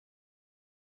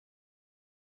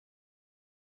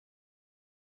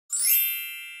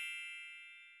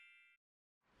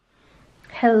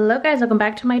Hello guys, welcome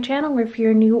back to my channel. If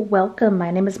you're new, welcome. My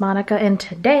name is Monica and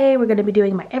today we're going to be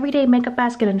doing my everyday makeup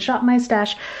basket and shop my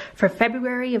stash for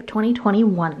February of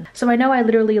 2021. So I know I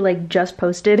literally just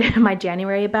posted my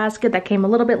January basket that came a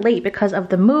little bit late because of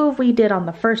the move we did on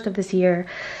the 1st of this year.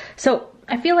 So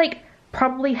I feel like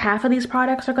probably half of these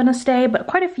products are going to stay, but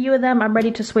quite a few of them I'm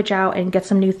ready to switch out and get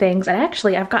some new things. And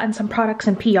actually I've gotten some products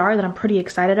in PR that I'm pretty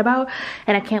excited about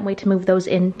and I can't wait to move those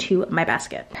into my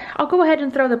basket. I'll go ahead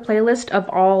and throw the playlist of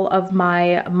all of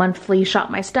my monthly shop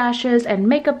my stashes and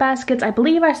makeup baskets. I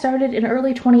believe I started in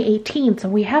early 2018, so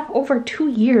we have over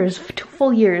 2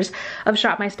 full years of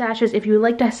shop my stashes if you would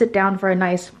like to sit down for a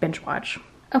nice binge watch.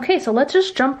 Okay, so let's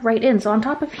just jump right in. So on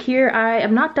top of here, I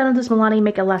am not done with this Milani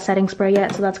Make It Last setting spray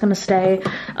yet, so that's going to stay.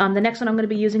 The next one I'm going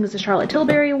to be using is the Charlotte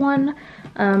Tilbury one.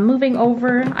 Moving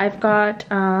over, I've got,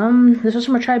 this is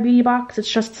from a Try Beauty box.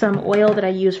 It's just some oil that I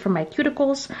use for my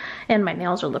cuticles, and my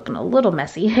nails are looking a little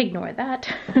messy. Ignore that.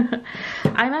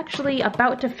 I'm actually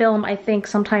about to film, I think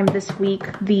sometime this week,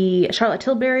 the Charlotte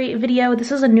Tilbury video.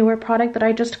 This is a newer product that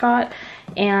I just got,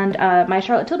 and my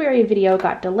Charlotte Tilbury video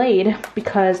got delayed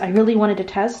because I really wanted to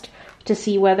test to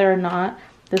see whether or not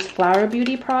this Flower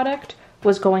Beauty product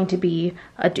was going to be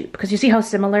a dupe, because you see how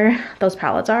similar those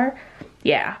palettes are?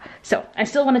 Yeah, so I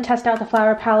still want to test out the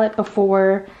Flower palette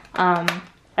before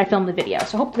I film the video,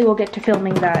 so hopefully we'll get to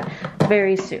filming that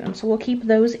very soon. So we'll keep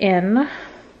those in.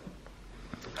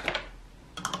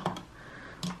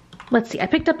 Let's see, I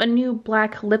picked up a new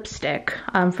black lipstick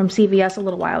from CVS a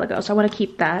little while ago, so I want to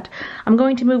keep that. I'm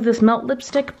going to move this Melt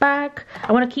lipstick back.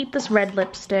 I want to keep this red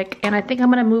lipstick, and I think I'm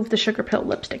going to move the Sugar Pill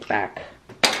lipstick back.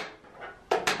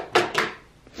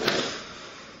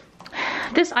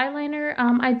 This eyeliner,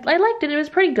 I liked it. It was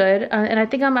pretty good, and I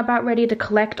think I'm about ready to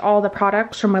collect all the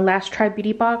products from my last Try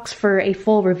Beauty box for a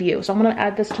full review. So I'm going to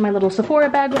add this to my little Sephora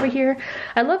bag over here.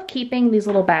 I love keeping these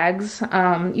little bags.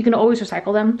 You can always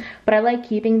recycle them, but I like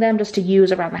keeping them just to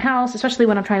use around the house, especially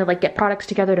when I'm trying to get products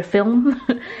together to film.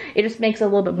 It just makes it a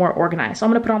little bit more organized. So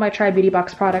I'm going to put all my Try Beauty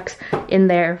box products in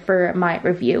there for my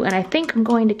review, and I think I'm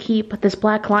going to keep this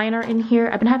black liner in here.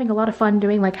 I've been having a lot of fun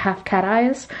doing half cat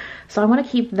eyes, so I want to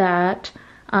keep that.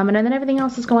 And then everything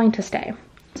else is going to stay.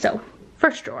 So,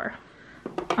 first drawer.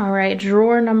 Alright,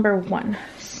 drawer number 1.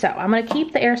 So, I'm going to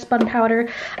keep the Airspun powder.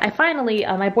 I finally,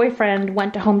 my boyfriend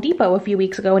went to Home Depot a few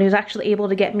weeks ago and he was actually able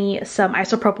to get me some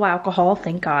isopropyl alcohol,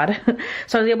 thank God.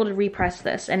 So I was able to repress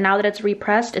this. And now that it's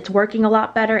repressed, it's working a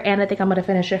lot better, and I think I'm going to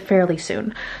finish it fairly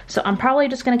soon. So I'm probably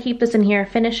just going to keep this in here,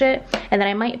 finish it, and then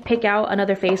I might pick out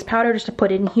another face powder just to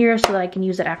put in here so that I can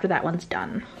use it after that one's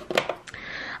done.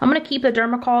 I'm going to keep the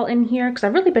Dermacol in here because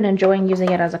I've really been enjoying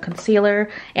using it as a concealer.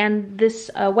 And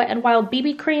this Wet n Wild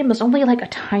BB cream, there's only a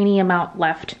tiny amount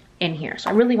left in here.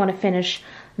 So I really want to finish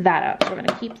that up. So we're going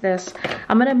to keep this.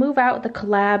 I'm going to move out the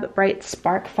Collab Bright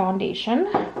Spark Foundation.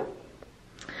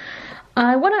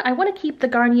 I want to keep the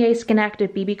Garnier Skin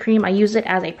Active BB cream. I use it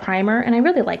as a primer and I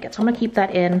really like it, so I'm going to keep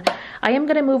that in. I am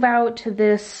going to move out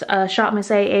this Shop Miss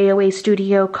A AOA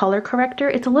Studio color corrector.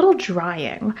 It's a little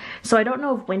drying, so I don't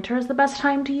know if winter is the best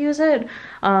time to use it,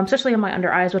 especially on my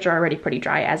under eyes, which are already pretty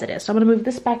dry as it is. So I'm going to move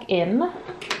this back in.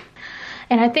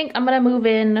 And I think I'm going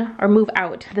to move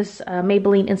out this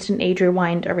Maybelline Instant Age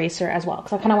Rewind Eraser as well,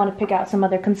 because I kind of want to pick out some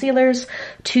other concealers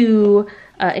to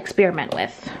experiment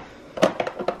with.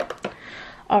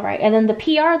 Alright, and then the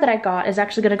PR that I got is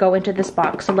actually going to go into this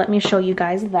box, so let me show you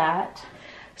guys that.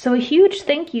 So a huge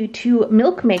thank you to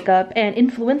Milk Makeup and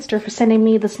Influenster for sending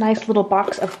me this nice little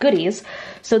box of goodies.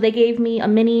 So they gave me a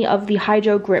mini of the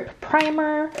Hydro Grip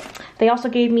Primer. They also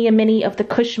gave me a mini of the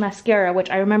Kush Mascara, which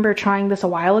I remember trying this a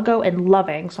while ago and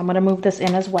loving, so I'm going to move this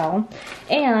in as well.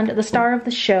 And the star of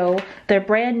the show, their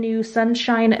brand new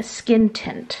Sunshine Skin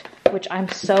Tint, which I'm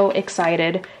so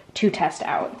excited to test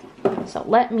out. So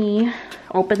let me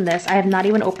open this. I have not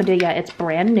even opened it yet. It's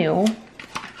brand new.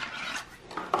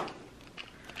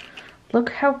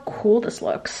 Look how cool this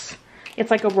looks.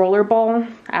 It's like a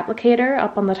rollerball applicator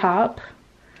up on the top.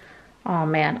 Oh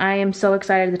man, I am so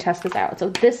excited to test this out. So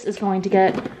this is going to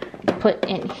get put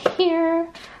in here.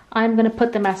 I'm going to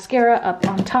put the mascara up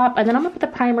on top, and then I'm going to put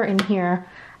the primer in here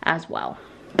as well.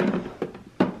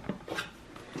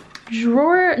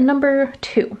 Drawer number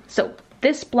 2. So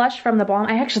this blush from the Balm,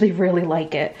 I actually really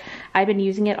like it. I've been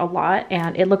using it a lot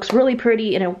and it looks really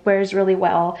pretty and it wears really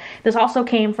well. This also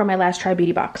came from my last Try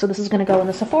Beauty box, so this is going to go in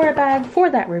the Sephora bag for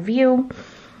that review.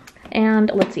 And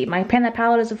let's see, my Pan That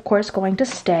palette is of course going to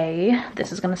stay.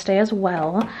 This is going to stay as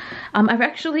well.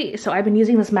 I've been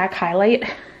using this MAC highlight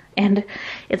and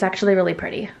it's actually really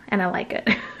pretty and I like it.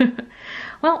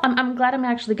 Well, I'm glad I'm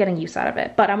actually getting use out of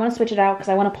it, but I want to switch it out because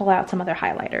I want to pull out some other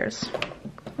highlighters.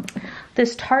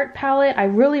 This Tarte palette I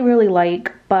really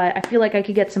like, but I feel like I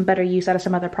could get some better use out of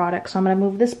some other products. So I'm going to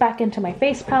move this back into my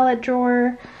face palette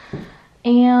drawer.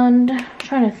 And I'm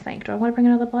trying to think, do I want to bring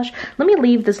another blush? Let me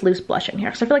leave this loose blush in here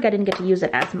because I feel like I didn't get to use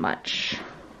it as much.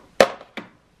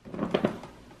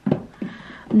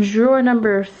 Drawer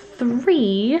number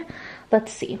 3.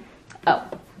 Let's see. Oh,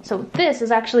 so this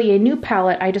is actually a new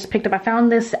palette I just picked up. I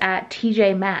found this at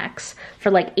TJ Maxx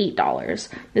for like $8.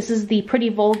 This is the Pretty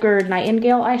Vulgar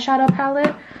Nightingale eyeshadow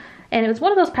palette. And it was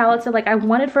one of those palettes that like I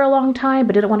wanted for a long time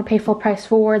but didn't want to pay full price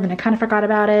for. Then I kind of forgot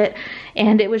about it.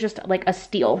 And it was just like a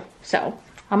steal. So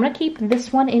I'm going to keep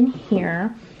this one in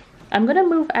here. I'm going to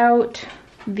move out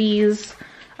these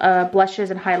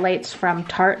blushes and highlights from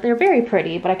Tarte. They're very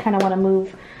pretty, but I kind of want to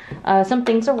move some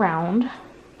things around.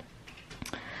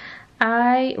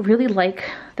 I really like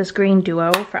this green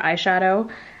duo for eyeshadow,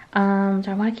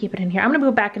 so I want to keep it in here. I'm going to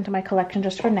move back into my collection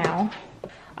just for now.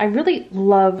 I really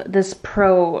love this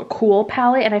Pro Cool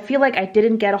palette, and I feel like I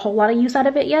didn't get a whole lot of use out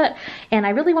of it yet, and I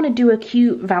really want to do a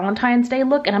cute Valentine's Day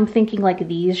look, and I'm thinking like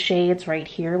these shades right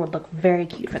here would look very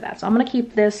cute for that. So I'm going to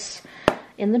keep this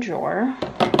in the drawer.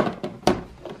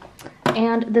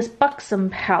 And this Buxom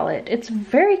palette, it's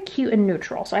very cute and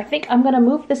neutral. So I think I'm going to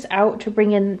move this out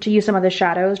to use some of the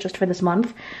shadows just for this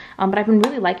month. But I've been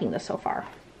really liking this so far.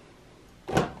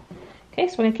 Okay,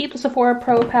 so we're going to keep the Sephora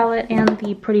Pro palette and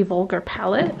the Pretty Vulgar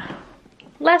palette.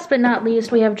 Last but not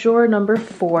least, we have drawer number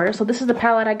 4. So this is the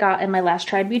palette I got in my last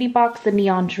Try Beauty box, the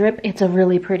Neon Drip. It's a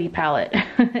really pretty palette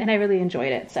and I really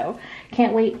enjoyed it. So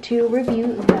can't wait to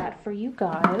review that for you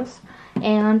guys.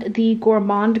 And the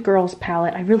Gourmand Girls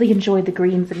palette, I really enjoyed the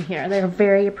greens in here. They're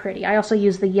very pretty. I also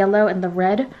use the yellow and the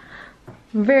red.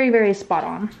 Very spot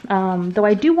on. Though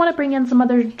I do want to bring in some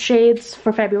other shades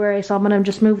for February, so I'm going to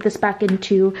just move this back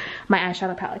into my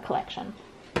eyeshadow palette collection.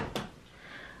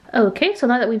 Okay, so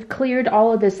now that we've cleared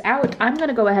all of this out, I'm going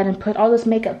to go ahead and put all this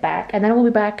makeup back, and then we'll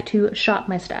be back to shop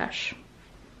my stash.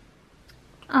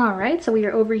 Alright, so we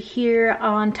are over here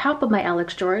on top of my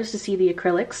Alex drawers to see the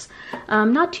acrylics.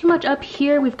 Not too much up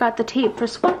here. We've got the tape for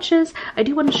swatches. I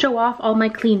do want to show off all my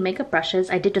clean makeup brushes.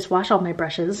 I did just wash all my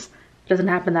brushes. Doesn't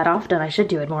happen that often. I should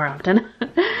do it more often.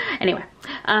 Anyway,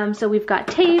 so we've got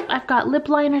tape. I've got lip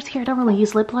liners here. I don't really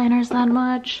use lip liners that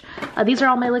much. These are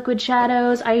all my liquid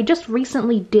shadows. I just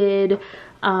recently did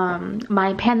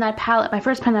my first Pan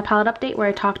That Palette update where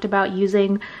I talked about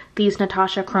using these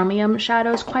Natasha Chromium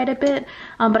shadows quite a bit.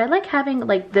 But I like having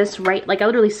like this I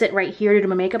literally sit right here to do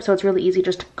my makeup, so it's really easy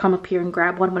just to come up here and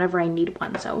grab one whenever I need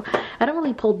one. So I don't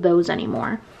really pull those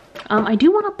anymore. I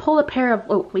do want to pull a pair of,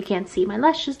 oh, we can't see my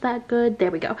lashes that good.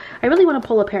 There we go. I really want to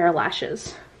pull a pair of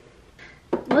lashes.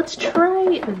 Let's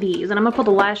try these, and I'm gonna pull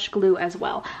the lash glue as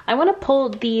well. I want to pull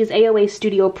these AOA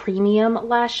Studio Premium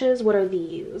lashes. What are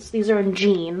these? These are in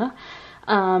Jean.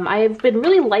 I've been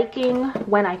really liking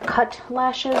when I cut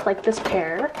lashes like this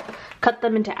pair, cut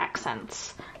them into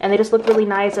accents, and they just look really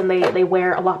nice and they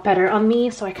wear a lot better on me.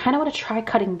 So I kind of want to try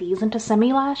cutting these into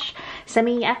semi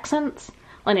accents.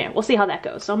 Well, anyway, we'll see how that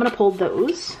goes. So I'm gonna pull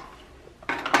those.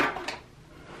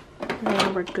 There,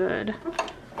 we're good.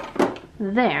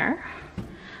 There.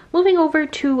 Moving over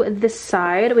to this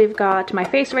side, we've got my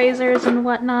face razors and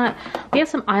whatnot. We have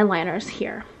some eyeliners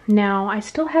here. Now, I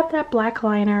still have that black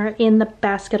liner in the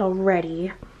basket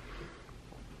already.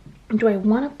 Do I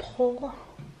want to pull?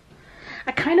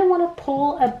 I kind of want to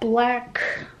pull a black...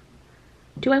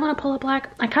 Do I want to pull a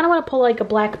black? I kind of want to pull like a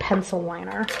black pencil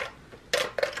liner.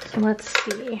 So let's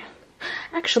see.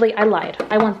 Actually, I lied.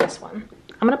 I want this one.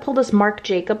 I'm going to pull this Marc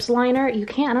Jacobs liner. I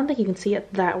don't think you can see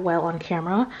it that well on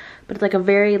camera, but it's like a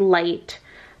very light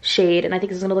shade, and I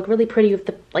think it's going to look really pretty with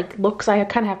the looks I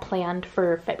kind of have planned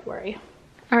for February.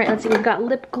 All right, let's see. We've got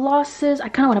lip glosses. I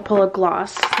kind of want to pull a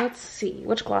gloss. Let's see.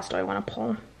 Which gloss do I want to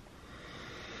pull?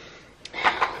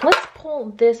 Let's pull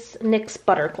this NYX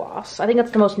Butter Gloss. I think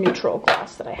that's the most neutral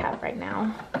gloss that I have right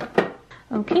now.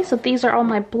 Okay, so these are all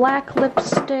my black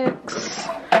lipsticks.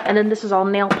 And then this is all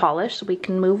nail polish, so we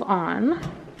can move on.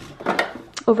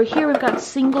 Over here we've got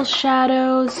single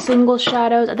shadows.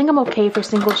 I think I'm okay for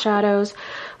single shadows.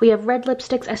 We have red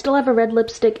lipsticks. I still have a red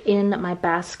lipstick in my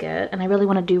basket, and I really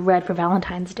want to do red for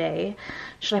Valentine's Day.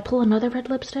 Should I pull another red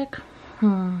lipstick?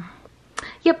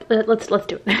 Yep, let's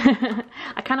do it.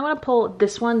 I kind of want to pull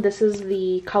this one. This is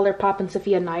the ColourPop and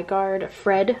Sophia Nygaard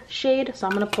Fred shade, so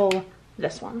I'm going to pull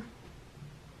this one.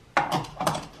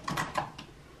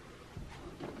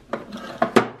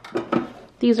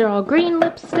 These are all green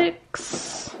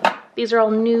lipsticks. These are all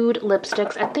nude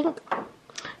lipsticks. I think,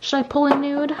 should I pull a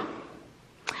nude?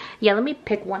 Yeah, let me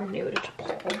pick one nude to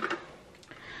pull.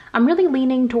 I'm really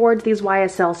leaning towards these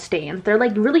YSL stains. They're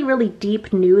like really, really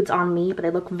deep nudes on me, but they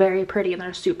look very pretty and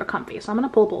they're super comfy. So I'm gonna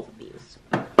pull both of these.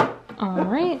 All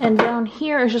right, and down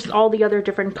here is just all the other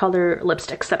different color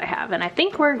lipsticks that I have. And I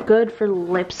think we're good for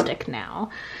lipstick now.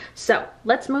 So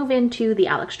let's move into the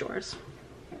Alex drawers.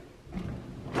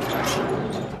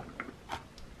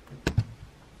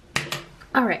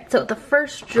 All right, so the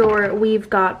first drawer, we've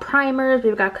got primers,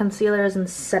 we've got concealers and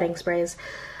setting sprays.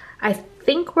 I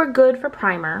think we're good for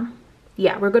primer.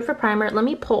 Yeah, we're good for primer. Let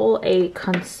me pull a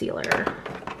concealer.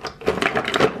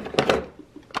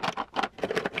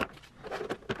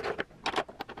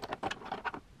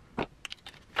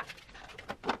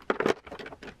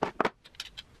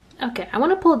 Okay, I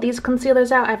want to pull these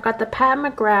concealers out. I've got the Pat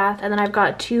McGrath and then I've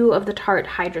got 2 of the Tarte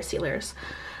Hydra Sealers.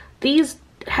 These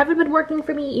haven't been working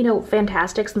for me, you know,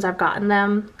 fantastic since I've gotten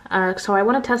them. So I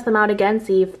want to test them out again,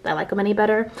 see if I like them any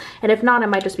better. And if not, I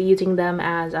might just be using them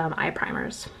as eye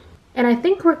primers. And I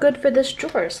think we're good for this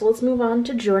drawer. So let's move on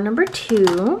to drawer number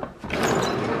 2.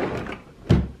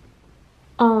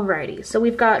 Alrighty, so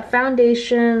we've got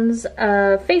foundations,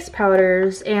 face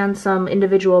powders, and some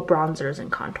individual bronzers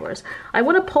and contours. I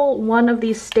want to pull one of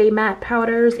these Stay Matte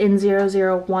powders in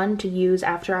 001 to use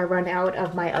after I run out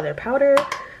of my other powder.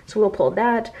 So we'll pull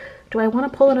that. Do I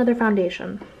want to pull another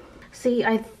foundation? See,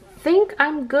 I think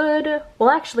I'm good. Well,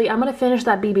 actually, I'm going to finish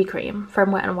that BB cream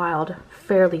from Wet n Wild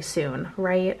fairly soon,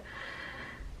 right?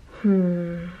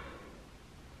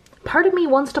 Part of me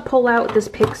wants to pull out this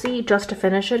Pixie just to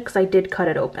finish it because I did cut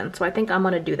it open. So I think I'm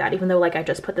going to do that, even though like I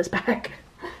just put this back.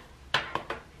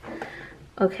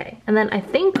 Okay, and then I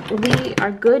think we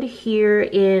are good here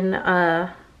in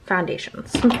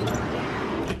foundations.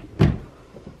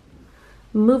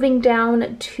 Moving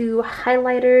down to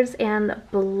highlighters and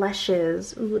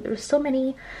blushes. Ooh, there's so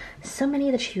many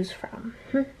to choose from.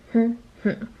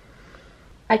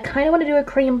 I kind of want to do a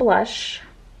cream blush.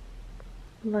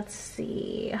 Let's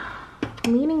see.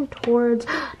 Leaning towards,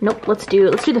 nope, let's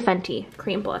do the Fenty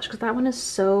cream blush because that one is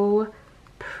so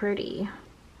pretty.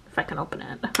 If I can open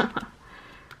it.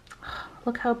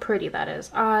 Look how pretty that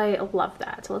is. I love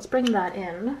that. So let's bring that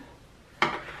in.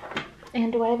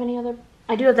 And do I have any other?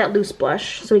 I do have that loose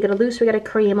blush. So we got a loose, we got a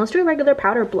cream. Let's do a regular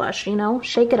powder blush, you know,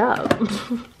 shake it up.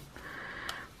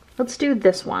 Let's do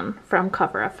this one from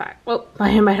Cover FX. Oh,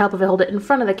 it might help if I hold it in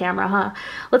front of the camera, huh?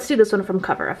 Let's do this one from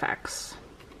Cover FX.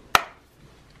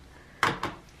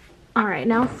 All right,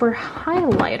 now for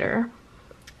highlighter,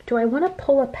 do I want to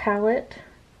pull a palette?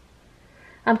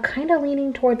 I'm kind of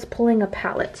leaning towards pulling a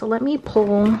palette. So let me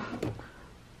pull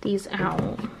these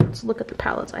out. Let's look at the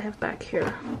palettes I have back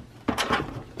here.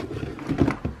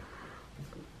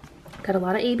 Got a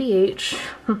lot of ABH.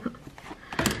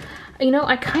 You know,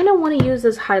 I kind of want to use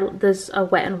this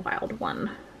Wet n Wild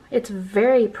one. It's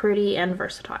very pretty and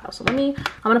versatile. So I'm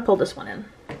gonna pull this one in.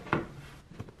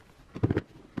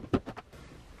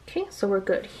 Okay, so we're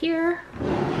good here.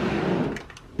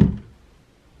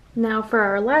 Now for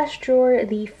our last drawer,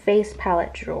 the face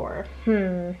palette drawer.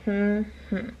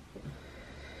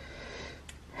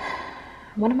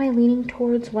 What am I leaning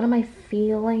towards? What am I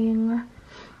feeling?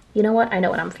 You know what? I know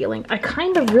what I'm feeling. I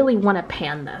kind of really want to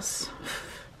pan this.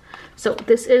 So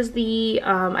this is the,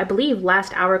 I believe,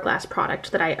 last Hourglass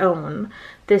product that I own.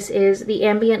 This is the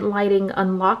Ambient Lighting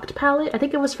Unlocked palette. I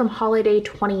think it was from Holiday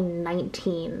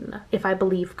 2019, if I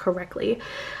believe correctly.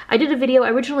 I did a video,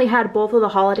 I originally had both of the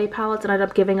holiday palettes and I ended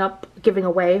up giving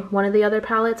away one of the other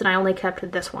palettes and I only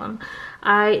kept this one.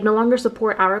 I no longer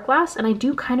support Hourglass and I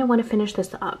do kind of want to finish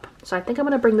this up. So I think I'm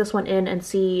going to bring this one in and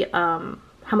see how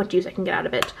much use I can get out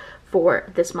of it for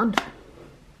this month.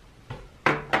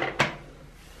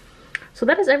 So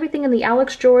that is everything in the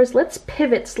Alex drawers. Let's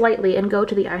pivot slightly and go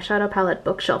to the eyeshadow palette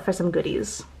bookshelf for some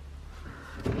goodies.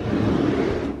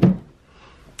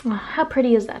 Oh, how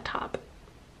pretty is that top?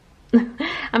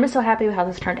 I'm just so happy with how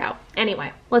this turned out.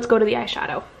 Anyway, let's go to the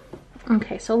eyeshadow.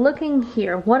 Okay, so looking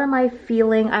here, what am I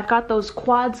feeling? I've got those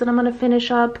quads that I'm gonna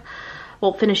finish up.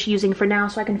 Well, finish using for now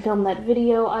so I can film that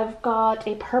video. I've got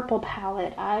a purple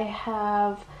palette. I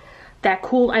have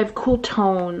cool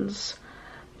tones.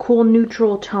 Cool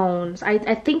neutral tones.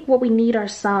 I think what we need are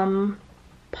some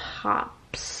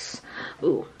pops.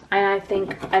 Ooh, I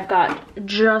think I've got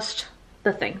just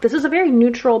the thing. This is a very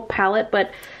neutral palette,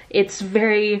 but it's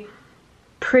very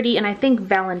pretty and I think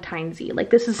Valentine's-y.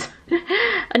 Like this is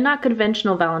a not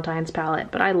conventional Valentine's palette,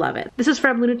 but I love it. This is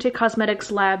from Lunatic Cosmetics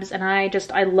Labs and I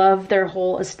love their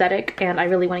whole aesthetic and I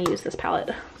really want to use this palette.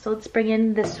 So let's bring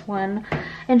in this one.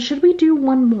 And should we do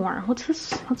one more? What's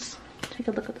this? Let's take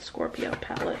a look at the Scorpio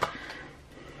palette.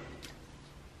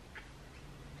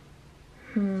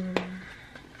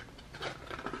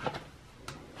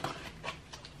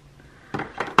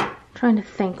 Trying to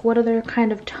think, what other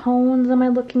kind of tones am I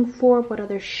looking for? What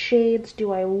other shades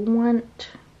do I want?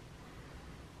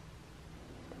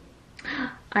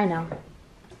 I know.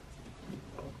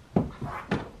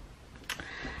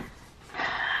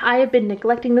 I have been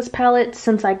neglecting this palette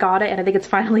since I got it, and I think it's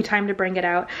finally time to bring it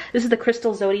out. This is the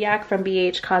Crystal Zodiac from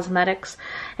BH Cosmetics,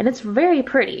 and it's very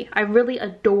pretty. I really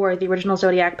adore the original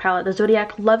Zodiac palette. The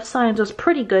Zodiac Love Signs was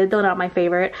pretty good, though not my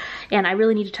favorite, and I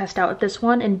really need to test out this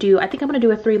one and I think I'm gonna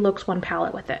do a 3 looks 1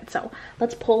 palette with it. So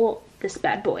let's pull this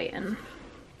bad boy in.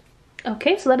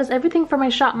 Okay, so that is everything for my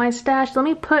Shop My Stash. Let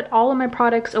me put all of my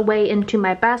products away into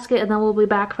my basket, and then we'll be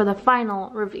back for the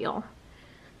final reveal.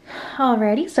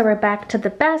 Alrighty, so we're back to the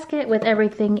basket with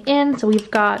everything in. So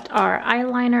we've got our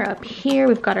eyeliner up here,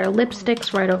 we've got our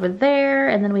lipsticks right over there,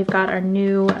 and then we've got our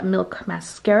new Milk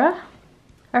mascara.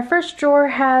 Our first drawer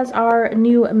has our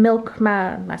new Milk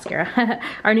mascara,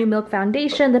 our new Milk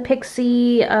foundation, the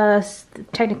Pixie,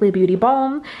 technically Beauty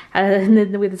Balm, and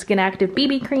then with the Skin Active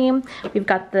BB cream. We've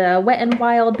got the Wet n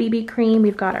Wild BB cream.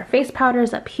 We've got our face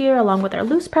powders up here along with our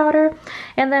loose powder,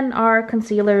 and then our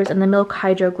concealers and the Milk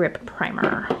Hydro Grip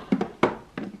primer.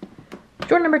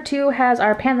 Drawer number 2 has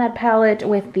our Pan That palette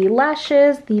with the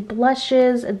lashes, the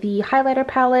blushes, the highlighter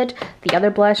palette, the other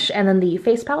blush, and then the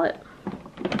face palette.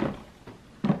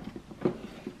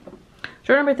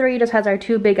 Drawer number 3 just has our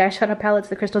 2 big eyeshadow palettes,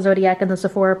 the Crystal Zodiac and the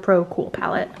Sephora Pro Cool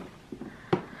palette.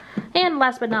 And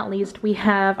last but not least, we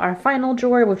have our final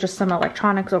drawer with just some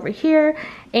electronics over here,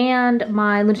 and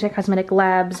my Lunatic Cosmetic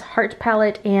Labs Heart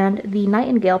palette and the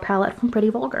Nightingale palette from Pretty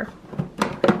Vulgar.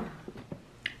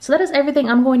 So that is everything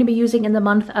I'm going to be using in the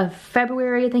month of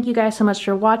February. Thank you guys so much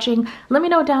for watching. Let me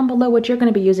know down below what you're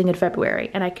going to be using in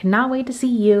February, and I cannot wait to see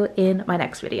you in my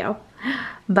next video.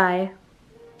 Bye.